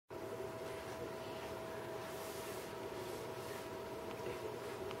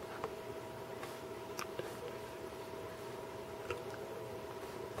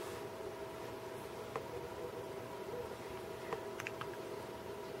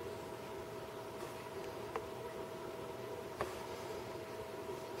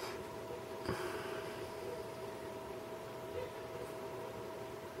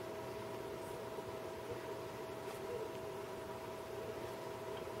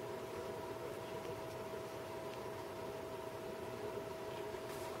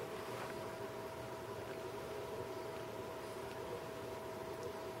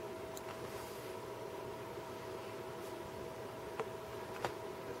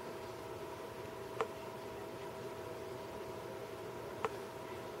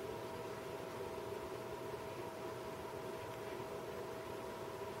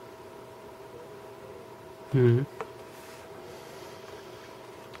Мгм.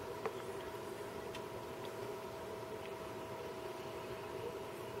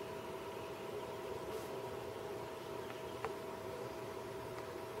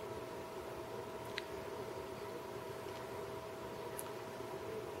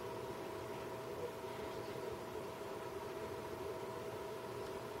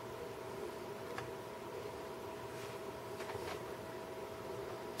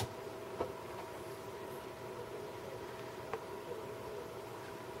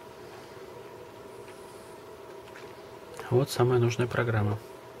 Вот самая нужная программа,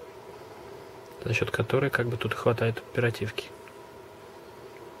 за счет которой как бы тут хватает оперативки.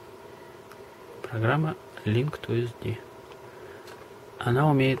 Программа Link to SD. Она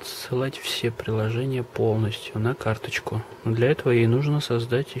умеет ссылать все приложения полностью на карточку. Но для этого ей нужно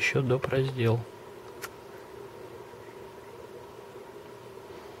создать еще доп. Раздел.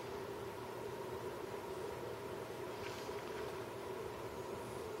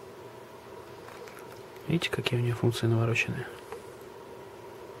 Видите, какие у нее функции навороченные?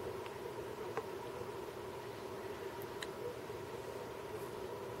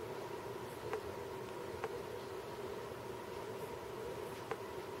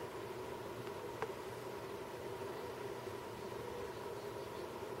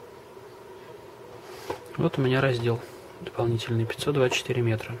 Вот у меня раздел дополнительный 524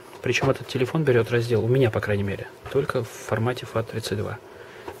 метра. Причем этот телефон берет раздел, у меня по крайней мере, только в формате FAT32.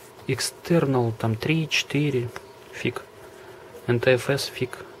 External там 3, 4, фиг. NTFS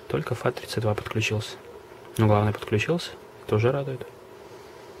фиг, только FAT32 подключился. Но главное подключился, тоже радует.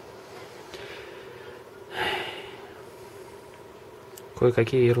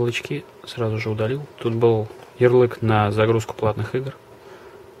 Кое-какие ярлычки сразу же удалил. Тут был ярлык на загрузку платных игр.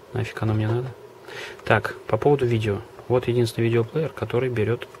 Нафиг оно мне надо. Так, по поводу видео. Вот единственный видеоплеер, который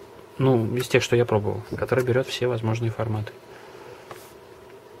берет, ну, из тех, что я пробовал, который берет все возможные форматы.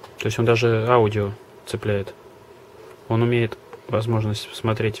 То есть он даже аудио цепляет. Он умеет возможность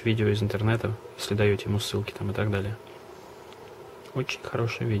смотреть видео из интернета, если даете ему ссылки там и так далее. Очень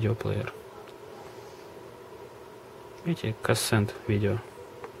хороший видеоплеер. Видите, кассент видео.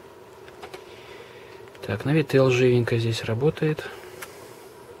 Так, Navitel живенько здесь работает.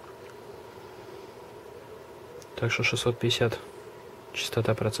 Так что 650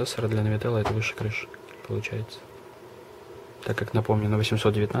 частота процессора для Navitel это выше крыши получается. Так как, напомню, на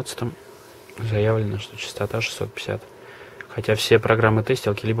 819 заявлено, что частота 650. Хотя все программы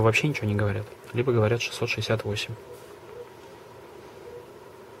тестилки либо вообще ничего не говорят, либо говорят 668.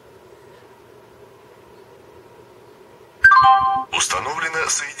 Установлено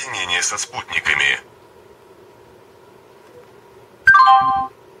соединение со спутниками.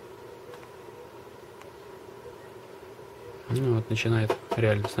 Ну вот начинает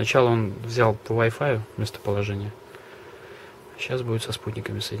реально. Сначала он взял по Wi-Fi местоположение. Сейчас будет со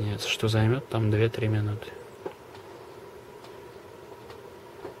спутниками соединяться, что займет там 2-3 минуты.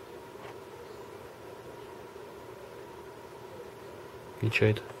 И что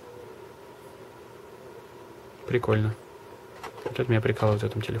это? Прикольно. Вот это меня прикалывает в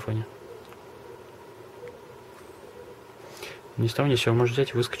этом телефоне. Ни с того ни с сего может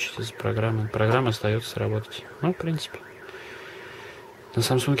взять и выскочить из программы. Программа остается работать. Ну, в принципе. На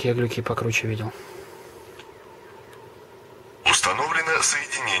Samsung я глюки покруче видел. Установлено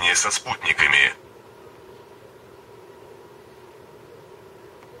соединение со спутниками.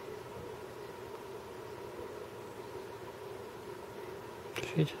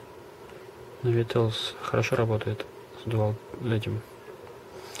 Видите? Navitel хорошо работает с дуал этим,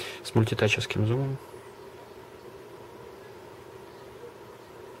 с мультитачевским зумом.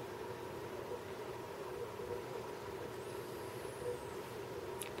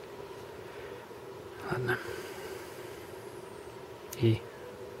 Ладно. И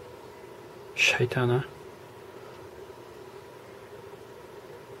шайтана.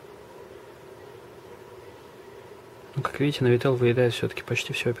 Ну, как видите, Navitel выедает все-таки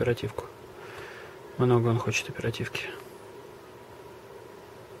почти всю оперативку. Много он хочет оперативки.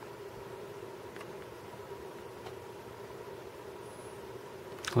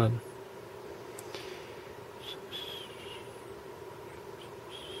 Ладно.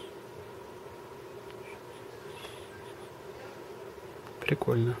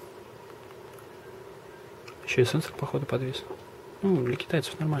 Прикольно. Еще и сенсор, походу, подвис. Ну, для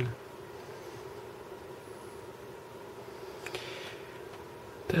китайцев нормально.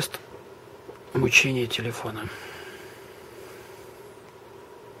 Тест мучения телефона.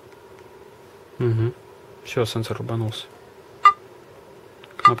 Угу. Все, сенсор рубанулся.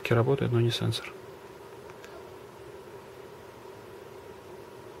 Кнопки работают, но не сенсор.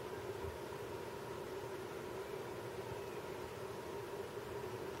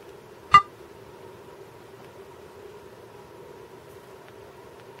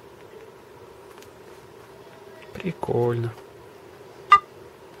 Прикольно.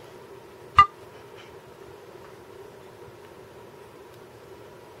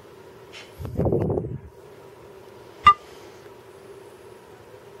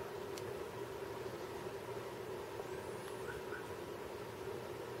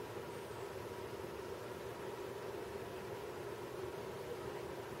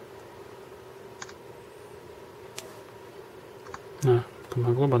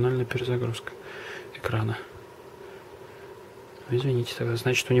 Помогло банальная перезагрузка экрана. Извините, тогда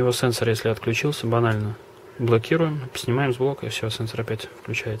значит у него сенсор, если отключился, банально блокируем, снимаем с блока, и все, сенсор опять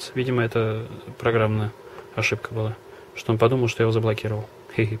включается. Видимо, это программная ошибка была, что он подумал, что я его заблокировал.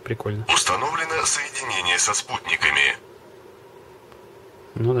 Хе-хе, прикольно. Установлено соединение со спутниками.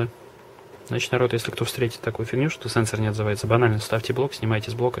 Ну да. Значит, народ, если кто встретит такую фигню, что сенсор не отзывается, банально ставьте блок,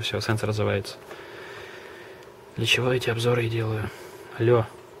 снимайте с блока, все, сенсор отзывается. Для чего эти обзоры и делаю? Алло.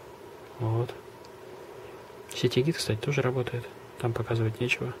 Вот. Сетигит, кстати, тоже работает. Там показывать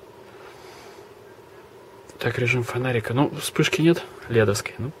нечего. Так, режим фонарика. Ну, вспышки нет,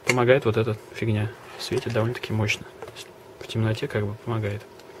 ледовской. Ну, помогает вот эта фигня. Светит довольно-таки мощно. В темноте как бы помогает.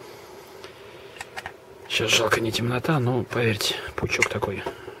 Сейчас жалко не темнота, но, поверьте, пучок такой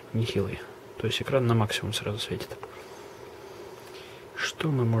нехилый. То есть экран на максимум сразу светит. Что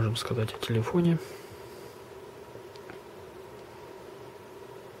мы можем сказать о телефоне?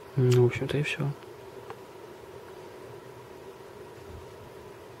 Ну, в общем-то, и все.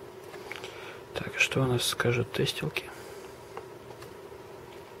 Так, что у нас скажут тестилки?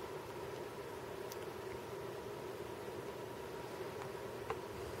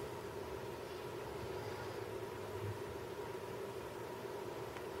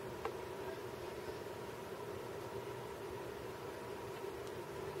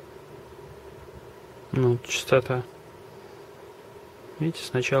 Ну, частота. Видите,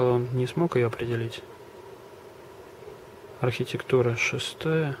 сначала он не смог ее определить. Архитектура 6,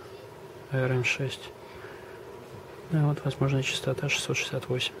 ARM6. Ну и вот, возможно, частота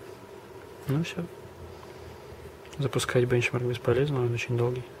 668. Ну все. Запускать бенчмарк бесполезно, он очень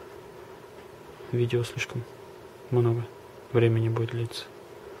долгий. Видео слишком много времени будет длиться.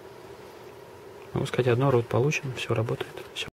 Могу сказать, одно root получено, все работает. Все.